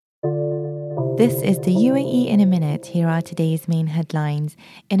This is the UAE in a minute. Here are today's main headlines.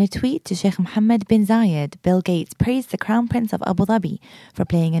 In a tweet to Sheikh Mohammed bin Zayed, Bill Gates praised the Crown Prince of Abu Dhabi for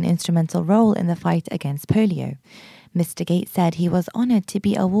playing an instrumental role in the fight against polio. Mr. Gates said he was honoured to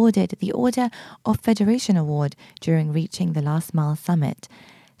be awarded the Order of Federation Award during reaching the Last Mile Summit.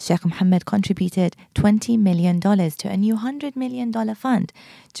 Sheikh Mohammed contributed $20 million to a new $100 million fund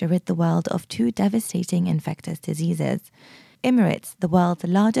to rid the world of two devastating infectious diseases. Emirates, the world's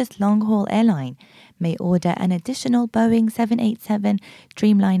largest long-haul airline, may order an additional Boeing 787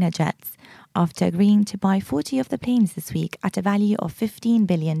 Dreamliner jets after agreeing to buy 40 of the planes this week at a value of $15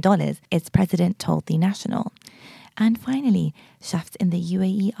 billion, its president told The National. And finally, chefs in the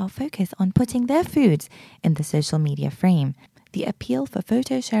UAE are focused on putting their foods in the social media frame. The appeal for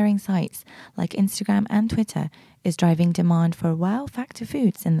photo-sharing sites like Instagram and Twitter is driving demand for wow factor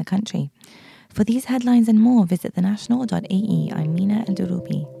foods in the country. For these headlines and more, visit thenational.ae. I'm Mina El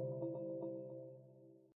Durubi.